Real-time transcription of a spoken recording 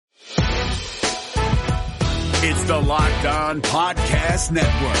It's the Locked On Podcast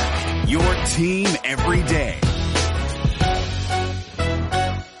Network, your team every day.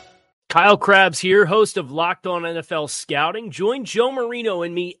 Kyle Krabs here, host of Locked On NFL Scouting. Join Joe Marino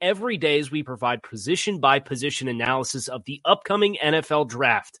and me every day as we provide position-by-position analysis of the upcoming NFL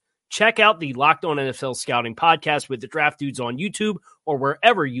Draft. Check out the Locked On NFL Scouting podcast with the Draft Dudes on YouTube or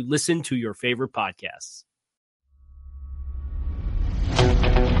wherever you listen to your favorite podcasts.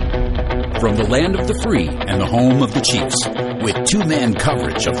 From the land of the free and the home of the Chiefs, with two-man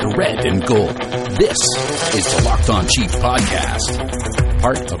coverage of the red and gold, this is the Locked On Chiefs podcast,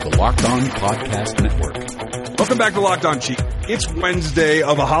 part of the Locked On Podcast Network. Welcome back to Locked On Chiefs. It's Wednesday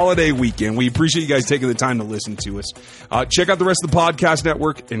of a holiday weekend. We appreciate you guys taking the time to listen to us. Check out the rest of the podcast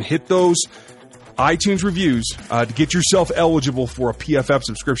network and hit those iTunes reviews to get yourself eligible for a PFF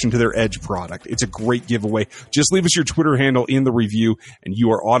subscription to their Edge product. It's a great giveaway. Just leave us your Twitter handle in the review, and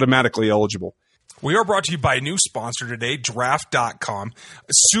you are automatically eligible. We are brought to you by a new sponsor today, Draft.com.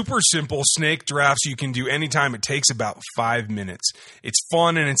 Super simple snake drafts you can do anytime. It takes about 5 minutes. It's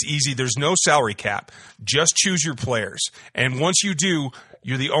fun and it's easy. There's no salary cap. Just choose your players. And once you do,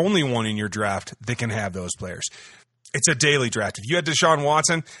 you're the only one in your draft that can have those players. It's a daily draft. If you had Deshaun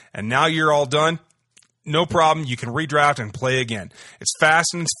Watson and now you're all done, no problem. You can redraft and play again. It's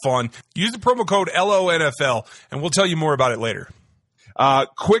fast and it's fun. Use the promo code LONFL, and we'll tell you more about it later.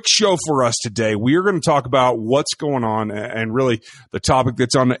 Quick show for us today. We are going to talk about what's going on and really the topic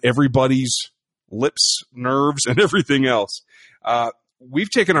that's on everybody's lips, nerves, and everything else.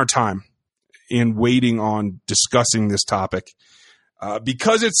 We've taken our time in waiting on discussing this topic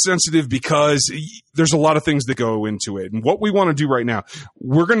because it's sensitive, because there's a lot of things that go into it. And what we want to do right now,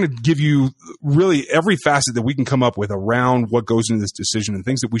 we're going to give you really every facet that we can come up with around what goes into this decision and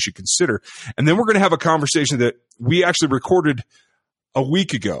things that we should consider. And then we're going to have a conversation that we actually recorded a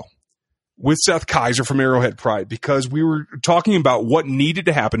week ago with Seth Keysor from Arrowhead Pride, because we were talking about what needed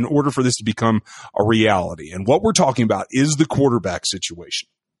to happen in order for this to become a reality. And what we're talking about is the quarterback situation.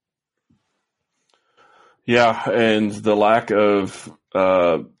 Yeah, and the lack of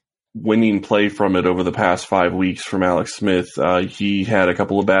winning play from it over the past 5 weeks from Alex Smith. He had a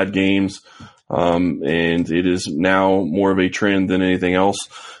couple of bad games, and it is now more of a trend than anything else.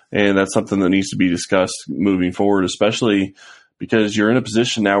 And that's something that needs to be discussed moving forward, especially because you're in a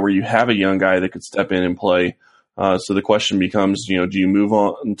position now where you have a young guy that could step in and play. So the question becomes, do you move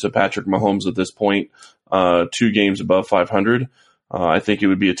on to Patrick Mahomes at this point, 2 games above 500? I think it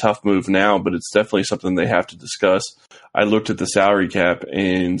would be a tough move now, but it's definitely something they have to discuss. I looked at the salary cap,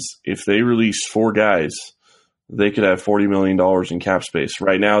 and if they released 4 guys, they could have $40 million in cap space.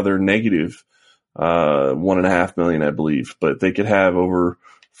 Right now, they're negative $1.5 million, I believe, but they could have over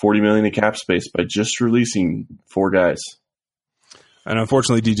 $40 million in cap space by just releasing 4 guys. And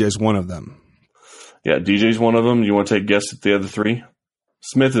unfortunately, DJ's one of them. Yeah, DJ's one of them. You want to take a guess at the other 3?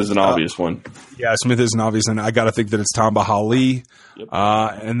 Smith is an obvious one. Yeah, Smith is an obvious, and I got to think that it's Tamba Hali. Yep.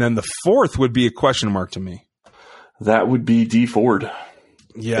 And then the 4th would be a question mark to me. That would be D Ford.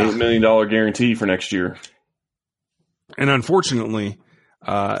 Yeah. $8 million guarantee for next year. And unfortunately,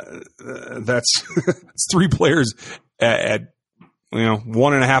 that's 3 players at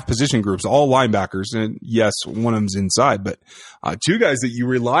 1.5 position groups, all linebackers. And yes, one of them's inside, but 2 guys that you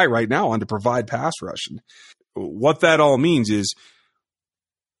rely right now on to provide pass rush. And what that all means is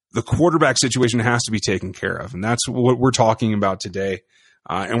the quarterback situation has to be taken care of. And that's what we're talking about today.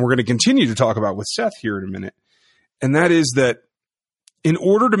 And we're going to continue to talk about with Seth here in a minute. And that is that in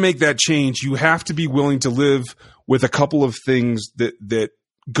order to make that change, you have to be willing to live with a couple of things that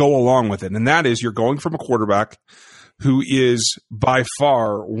go along with it. And that is, you're going from a quarterback who is by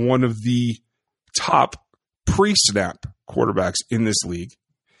far one of the top pre-snap quarterbacks in this league,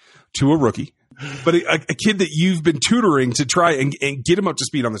 to a rookie, but a kid that you've been tutoring to try and get him up to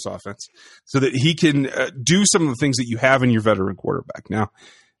speed on this offense so that he can do some of the things that you have in your veteran quarterback. Now,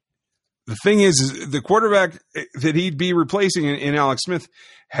 the thing is the quarterback that he'd be replacing in Alex Smith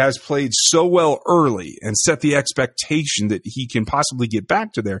has played so well early and set the expectation that he can possibly get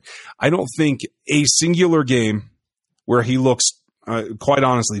back to there. I don't think a singular game where he looks, quite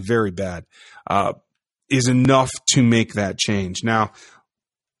honestly, very bad, is enough to make that change. Now,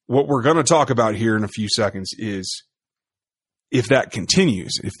 what we're going to talk about here in a few seconds is if that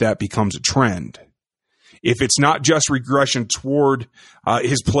continues, if that becomes a trend, if it's not just regression toward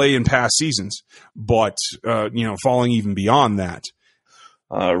his play in past seasons, but falling even beyond that.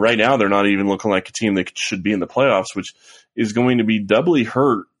 Right now, they're not even looking like a team that should be in the playoffs, which is going to be doubly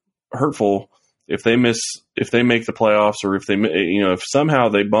hurtful if they make the playoffs, or if they if somehow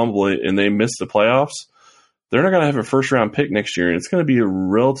they bumble it and they miss the playoffs. They're not going to have a first-round pick next year, and it's going to be a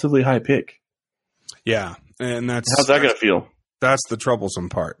relatively high pick. Yeah, and how's that going to feel? That's the troublesome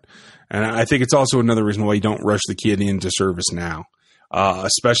part. And I think it's also another reason why you don't rush the kid into service now,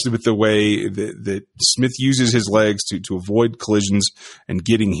 especially with the way that Smith uses his legs to avoid collisions and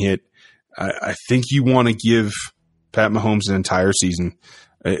getting hit. I think you want to give Pat Mahomes an entire season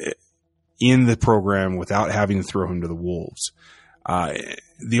in the program without having to throw him to the wolves.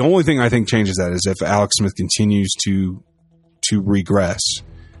 The only thing I think changes that is if Alex Smith continues to regress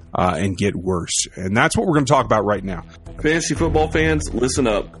and get worse. And that's what we're going to talk about right now. Fantasy football fans, listen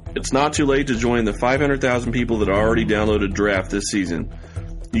up. It's not too late to join the 500,000 people that already downloaded Draft this season.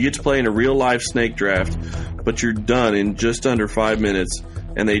 You get to play in a real-life snake draft, but you're done in just under 5 minutes,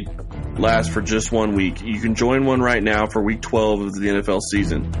 and they last for just 1 week. You can join one right now for Week 12 of the NFL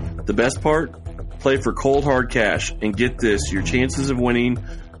season. The best part? Play for cold, hard cash, and get this, your chances of winning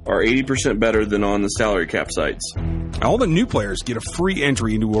are 80% better than on the salary cap sites. All the new players get a free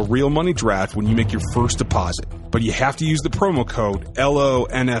entry into a real money draft when you make your first deposit. But you have to use the promo code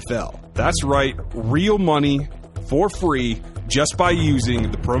LONFL. That's right, real money for free just by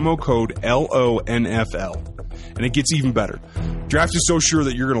using the promo code LONFL. And it gets even better. Draft is so sure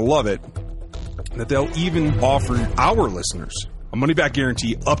that you're going to love it that they'll even offer our listeners a money-back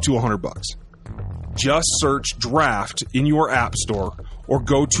guarantee up to $100. Just search Draft in your app store or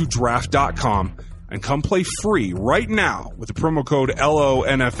go to draft.com and come play free right now with the promo code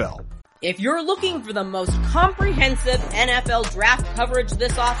LONFL. If you're looking for the most comprehensive NFL draft coverage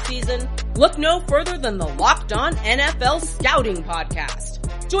this offseason, look no further than the Locked On NFL Scouting Podcast.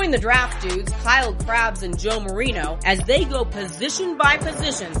 Join the draft dudes, Kyle Krabs and Joe Marino, as they go position by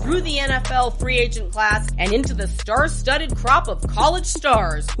position through the NFL free agent class and into the star-studded crop of college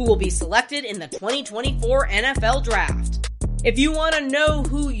stars who will be selected in the 2024 NFL Draft. If you want to know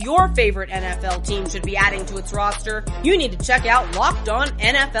who your favorite NFL team should be adding to its roster, you need to check out Locked On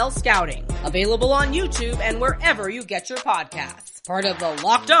NFL Scouting, available on YouTube and wherever you get your podcasts. Part of the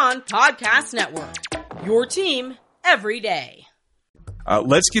Locked On Podcast Network, your team every day.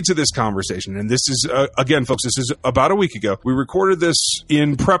 Let's get to this conversation. And this is, again, folks, this is about a week ago. We recorded this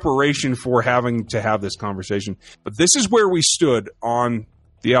in preparation for having to have this conversation. But this is where we stood on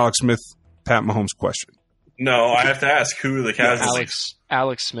the Alex Smith, Pat Mahomes question. No, I have to ask who are the casualties?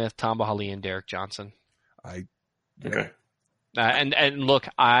 Alex Smith, Tom Bahali, and Derek Johnson. Okay. And look,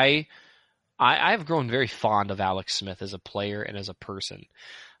 I have grown very fond of Alex Smith as a player and as a person.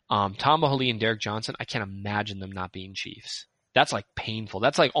 Tom Bahali and Derek Johnson, I can't imagine them not being Chiefs. That's like painful.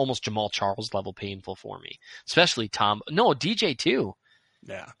 That's like almost Jamal Charles level painful for me. Especially Tom. No, DJ too.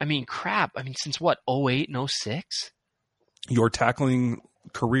 Yeah. I mean, crap. I mean, since what, 08 and 06? Your tackling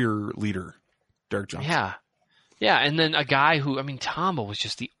career leader, Derek Johnson. Yeah. Yeah, and then a guy who, I mean, Tamba was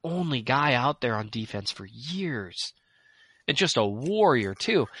just the only guy out there on defense for years. And just a warrior,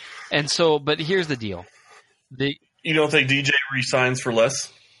 too. And so, but here's the deal. You don't think DJ resigns for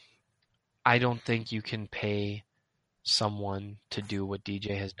less? I don't think you can pay someone to do what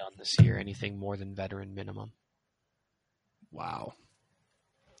DJ has done this year anything more than veteran minimum. Wow.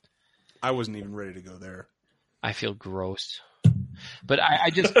 I wasn't even ready to go there. I feel gross. But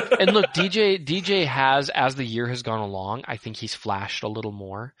I just, and look, DJ has, as the year has gone along, I think he's flashed a little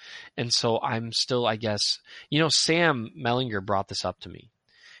more. And so I'm still, I guess, Sam Mellinger brought this up to me.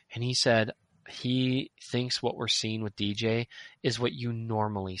 And he said he thinks what we're seeing with DJ is what you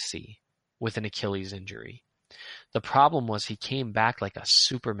normally see with an Achilles injury. The problem was he came back like a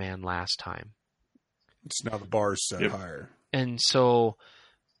Superman last time. It's now the bar's set higher. And so,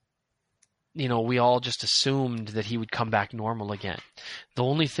 we all just assumed that he would come back normal again. The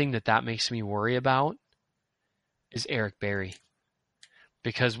only thing that makes me worry about is Eric Berry.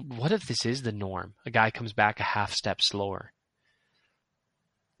 Because what if this is the norm? A guy comes back a half step slower.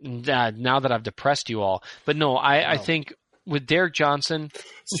 Now that I've depressed you all. But no, I think with Derek Johnson.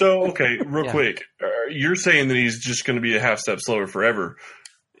 So, okay, real quick. You're saying that he's just going to be a half step slower forever.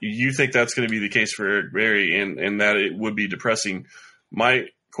 You think that's going to be the case for Eric Berry and that it would be depressing. My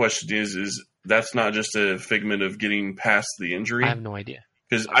question is that's not just a figment of getting past the injury? I have no idea.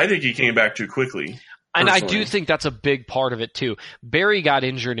 Because I think he came back too quickly. And I do think that's a big part of it too. Barry got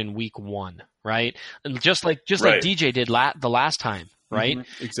injured in week 1, right? And just like DJ did the last time, right?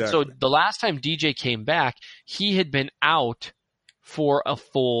 Mm-hmm. Exactly. So the last time DJ came back, he had been out for a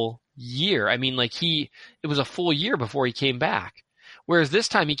full year. I mean, it was a full year before he came back. Whereas this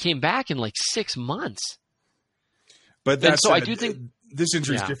time he came back in 6 months. But I do think This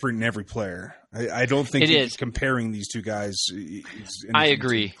injury is different in every player. I don't think comparing these two guys is I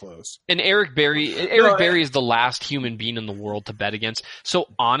agree. Close. And Eric Berry is the last human being in the world to bet against. So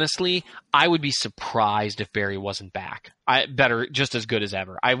honestly, I would be surprised if Berry wasn't back. Just as good as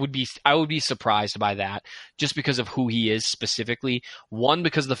ever. I would be surprised by that just because of who he is specifically. One,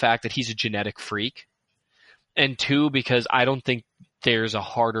 because of the fact that he's a genetic freak. And two, because I don't think there's a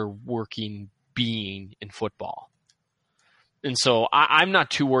harder working being in football. And so I'm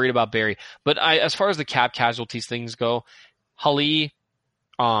not too worried about Berry. But as far as the cap casualties things go, Hali,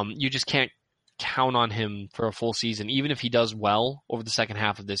 you just can't count on him for a full season, even if he does well over the second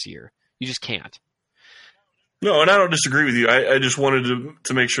half of this year. You just can't. No, and I don't disagree with you. I just wanted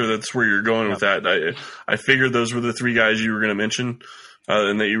to make sure that's where you're going with that. I figured those were the three guys you were going to mention,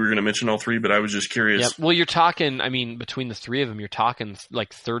 and that you were going to mention all three, but I was just curious. Yep. Well, you're talking, between the three of them, you're talking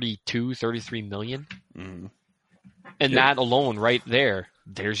like 32, 33 million. Mm-hmm. And that alone right there,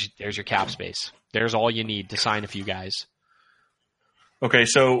 there's your cap space. There's all you need to sign a few guys. Okay,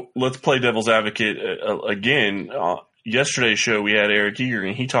 so let's play devil's advocate again. Yesterday's show, we had Eric Eager,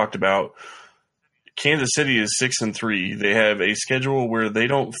 and he talked about Kansas City is 6-3. They have a schedule where they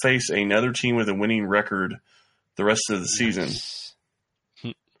don't face another team with a winning record the rest of the season.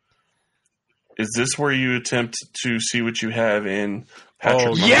 Is this where you attempt to see what you have in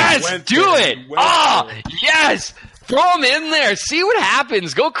Patrick Mahomes? Yes, do it! Yes! Throw him in there. See what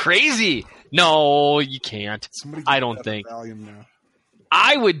happens. Go crazy. No, you can't. I don't think.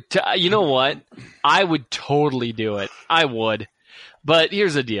 I would, you know what? I would totally do it. I would. But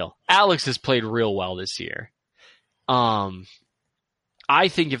here's the deal. Alex has played real well this year. I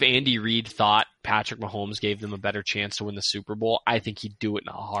think if Andy Reid thought Patrick Mahomes gave them a better chance to win the Super Bowl, I think he'd do it in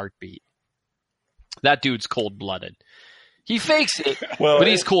a heartbeat. That dude's cold-blooded. He fakes it, but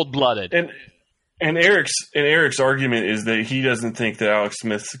he's cold-blooded. And Eric's argument is that he doesn't think that Alex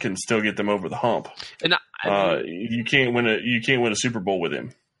Smith can still get them over the hump. And you can't win a Super Bowl with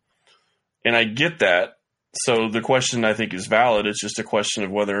him. And I get that. So the question I think is valid. It's just a question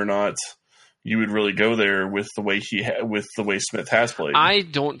of whether or not you would really go there with the way Smith has played. I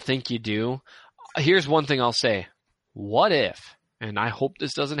don't think you do. Here's one thing I'll say. What if, and I hope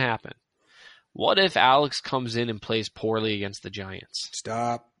this doesn't happen, what if Alex comes in and plays poorly against the Giants?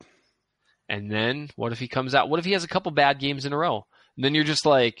 Stop. And then what if he comes out? What if he has a couple bad games in a row? And then you're just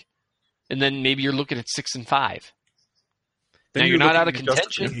like, and then maybe you're looking at 6-5. Then you're not out of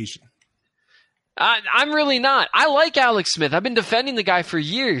contention. I'm really not. I like Alex Smith. I've been defending the guy for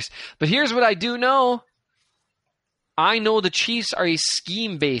years. But here's what I do know. I know the Chiefs are a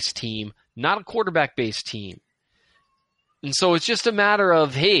scheme-based team, not a quarterback-based team. And so it's just a matter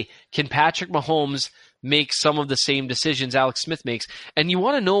of, hey, can Patrick Mahomes make some of the same decisions Alex Smith makes? And you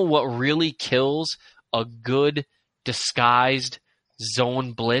want to know what really kills a good disguised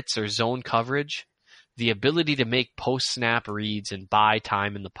zone blitz or zone coverage? The ability to make post-snap reads and buy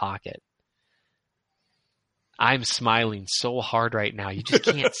time in the pocket. I'm smiling so hard right now. You just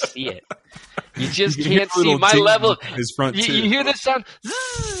can't see it. You just can't see my level. You hear this sound?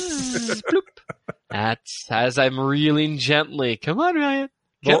 Zzz, bloop. That's as I'm reeling gently. Come on, Ryan.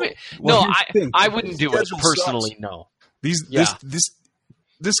 I wouldn't do it personally. Sucks. No.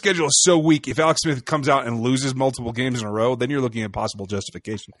 This schedule is so weak. If Alex Smith comes out and loses multiple games in a row, then you're looking at possible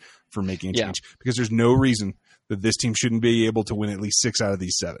justification for making a change because there's no reason that this team shouldn't be able to win at least 6 out of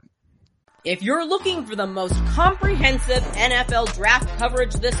these 7. If you're looking for the most comprehensive NFL draft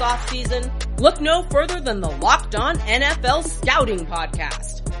coverage this offseason, look no further than the Locked On NFL Scouting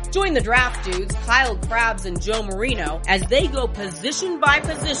Podcast. Join the draft dudes, Kyle Krabs and Joe Marino, as they go position by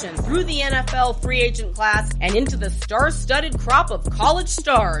position through the NFL free agent class and into the star-studded crop of college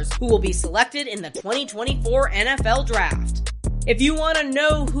stars who will be selected in the 2024 NFL Draft. If you want to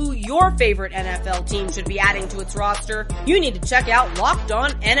know who your favorite NFL team should be adding to its roster, you need to check out Locked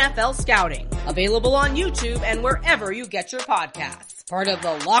On NFL Scouting, available on YouTube and wherever you get your podcasts. Part of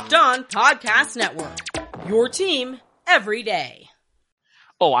the Locked On Podcast Network. Your team every day.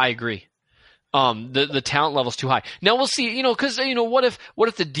 Oh, I agree. The talent level's too high. Now we'll see, because what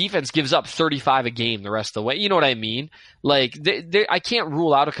if the defense gives up 35 a game the rest of the way? You know what I mean? Like I can't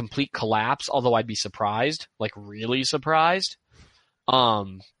rule out a complete collapse, although I'd be surprised, like really surprised.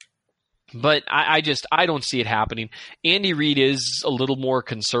 But I don't see it happening. Andy Reid is a little more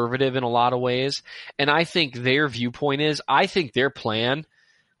conservative in a lot of ways, and I think their viewpoint is, I think their plan,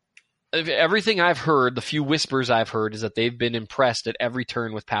 everything I've heard, the few whispers I've heard, is that they've been impressed at every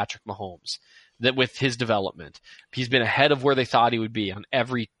turn with Patrick Mahomes, that with his development. He's been ahead of where they thought he would be on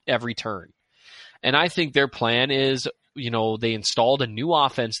every turn. And I think their plan is, they installed a new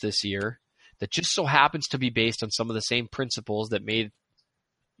offense this year that just so happens to be based on some of the same principles that made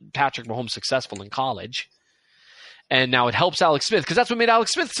Patrick Mahomes successful in college. And now it helps Alex Smith, because that's what made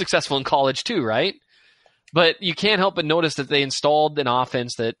Alex Smith successful in college too, right? But you can't help but notice that they installed an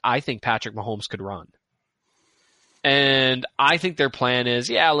offense that I think Patrick Mahomes could run. And I think their plan is,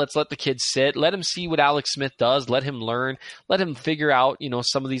 let's let the kid sit. Let him see what Alex Smith does. Let him learn. Let him figure out,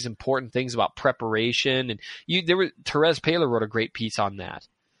 some of these important things about preparation. And Therese Paylor wrote a great piece on that.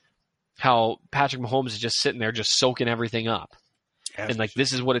 How Patrick Mahomes is just sitting there just soaking everything up. And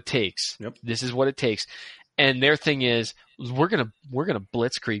this is what it takes. Yep. This is what it takes. And their thing is, we're gonna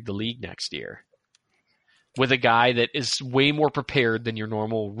blitzkrieg the league next year with a guy that is way more prepared than your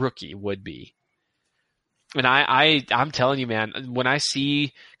normal rookie would be. And I'm telling you, man, when I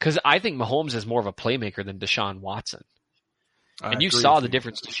see, because I think Mahomes is more of a playmaker than Deshaun Watson. And you saw the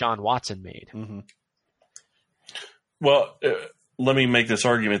difference Deshaun Watson made. Mm-hmm. Well, let me make this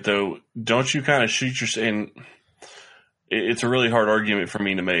argument, though. Don't you kind of shoot yourself in? It's a really hard argument for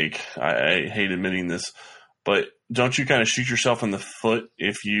me to make. I hate admitting this. But don't you kind of shoot yourself in the foot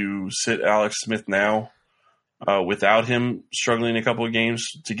if you sit Alex Smith now without him struggling a couple of games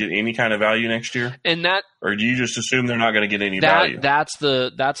to get any kind of value next year? Or do you just assume they're not going to get any value? That's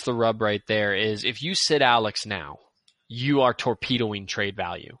the rub right there, is if you sit Alex now, you are torpedoing trade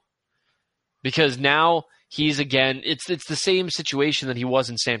value. Because now he's again, it's the same situation that he was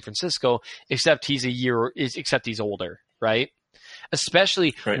in San Francisco, except he's older, right?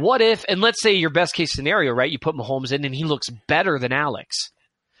 Especially, right. What if, and let's say your best case scenario, right? You put Mahomes in and he looks better than Alex.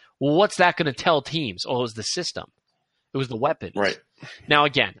 Well, what's that going to tell teams? Oh, it was the system. It was the weapons. Right. Now,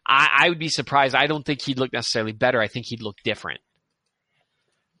 again, I would be surprised. I don't think he'd look necessarily better. I think he'd look different.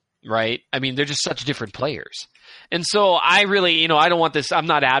 Right? I mean, they're just such different players. And so I really, I don't want this. I'm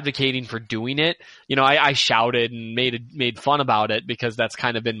not advocating for doing it. I shouted and made fun about it because that's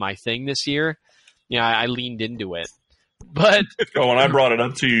kind of been my thing this year. I leaned into it. But when I brought it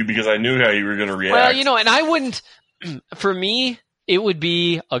up to you because I knew how you were going to react. Well, and I wouldn't. For me, it would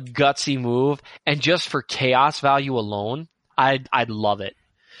be a gutsy move, and just for chaos value alone, I'd love it,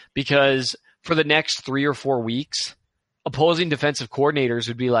 because for the next 3 or 4 weeks, opposing defensive coordinators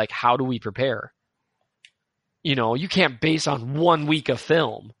would be like, "How do we prepare?" You can't base on 1 week of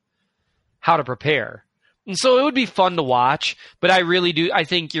film how to prepare. And so it would be fun to watch, but I really do. I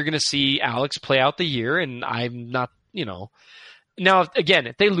think you're going to see Alex play out the year, and I'm not. Now, again,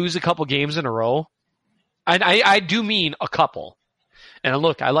 if they lose a couple games in a row, and I do mean a couple, and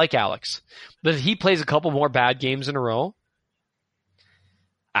look, I like Alex, but if he plays a couple more bad games in a row,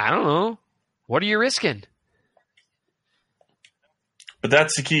 I don't know. What are you risking? But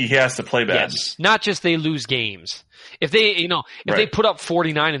that's the key. He has to play bad. Yes, not just they lose games. If they, they put up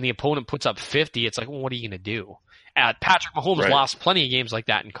 49 and the opponent puts up 50, it's like, well, what are you going to do? Patrick Mahomes lost plenty of games like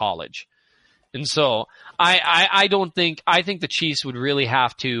that in college. And so I think the Chiefs would really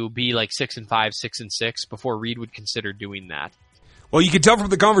have to be like 6-5, 6-6 before Reed would consider doing that. Well, you can tell from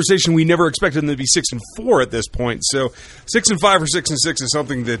the conversation we never expected them to be 6-4 at this point. So 6-5 or 6-6 is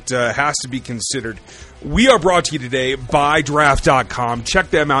something that has to be considered. We are brought to you today by Draft.com. Check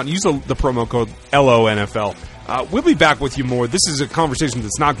them out and use the promo code LONFL. We'll be back with you more. This is a conversation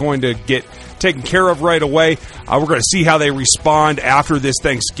that's not going to get taken care of right away. We're going to see how they respond after this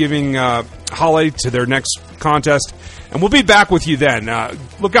Thanksgiving holiday to their next contest. And we'll be back with you then.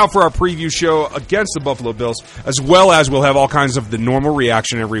 Look out for our preview show against the Buffalo Bills, as well as we'll have all kinds of the normal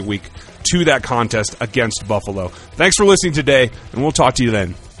reaction every week to that contest against Buffalo. Thanks for listening today, and we'll talk to you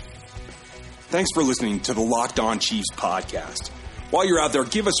then. Thanks for listening to the Locked On Chiefs podcast. While you're out there,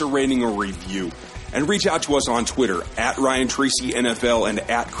 give us a rating or review. And reach out to us on Twitter at Ryan Tracy NFL and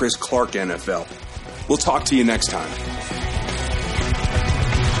at Chris Clark NFL. We'll talk to you next time.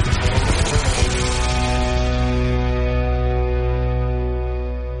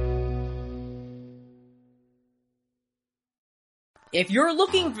 If you're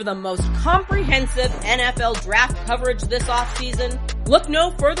looking for the most comprehensive NFL draft coverage this offseason, look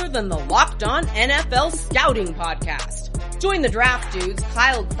no further than the Locked On NFL Scouting Podcast. Join the draft dudes,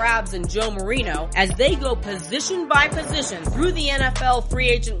 Kyle Krabs and Joe Marino, as they go position by position through the NFL free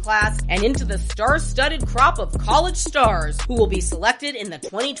agent class and into the star-studded crop of college stars who will be selected in the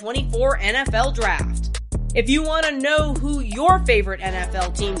 2024 NFL Draft. If you want to know who your favorite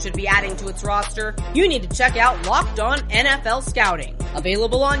NFL team should be adding to its roster, you need to check out Locked On NFL Scouting,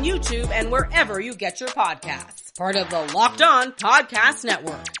 available on YouTube and wherever you get your podcasts. Part of the Locked On Podcast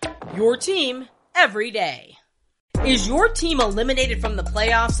Network. Your team every day. Is your team eliminated from the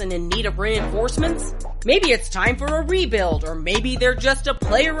playoffs and in need of reinforcements? Maybe it's time for a rebuild, or maybe they're just a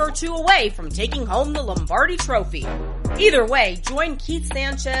player or two away from taking home the Lombardi Trophy. Either way, join Keith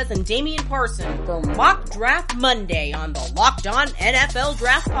Sanchez and Damian Parson for Mock Draft Monday on the Locked On NFL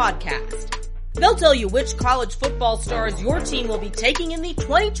Draft Podcast. They'll tell you which college football stars your team will be taking in the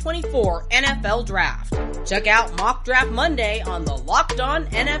 2024 NFL Draft. Check out Mock Draft Monday on the Locked On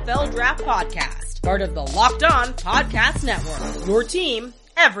NFL Draft Podcast, part of the Locked On Podcast Network. Your team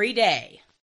every day.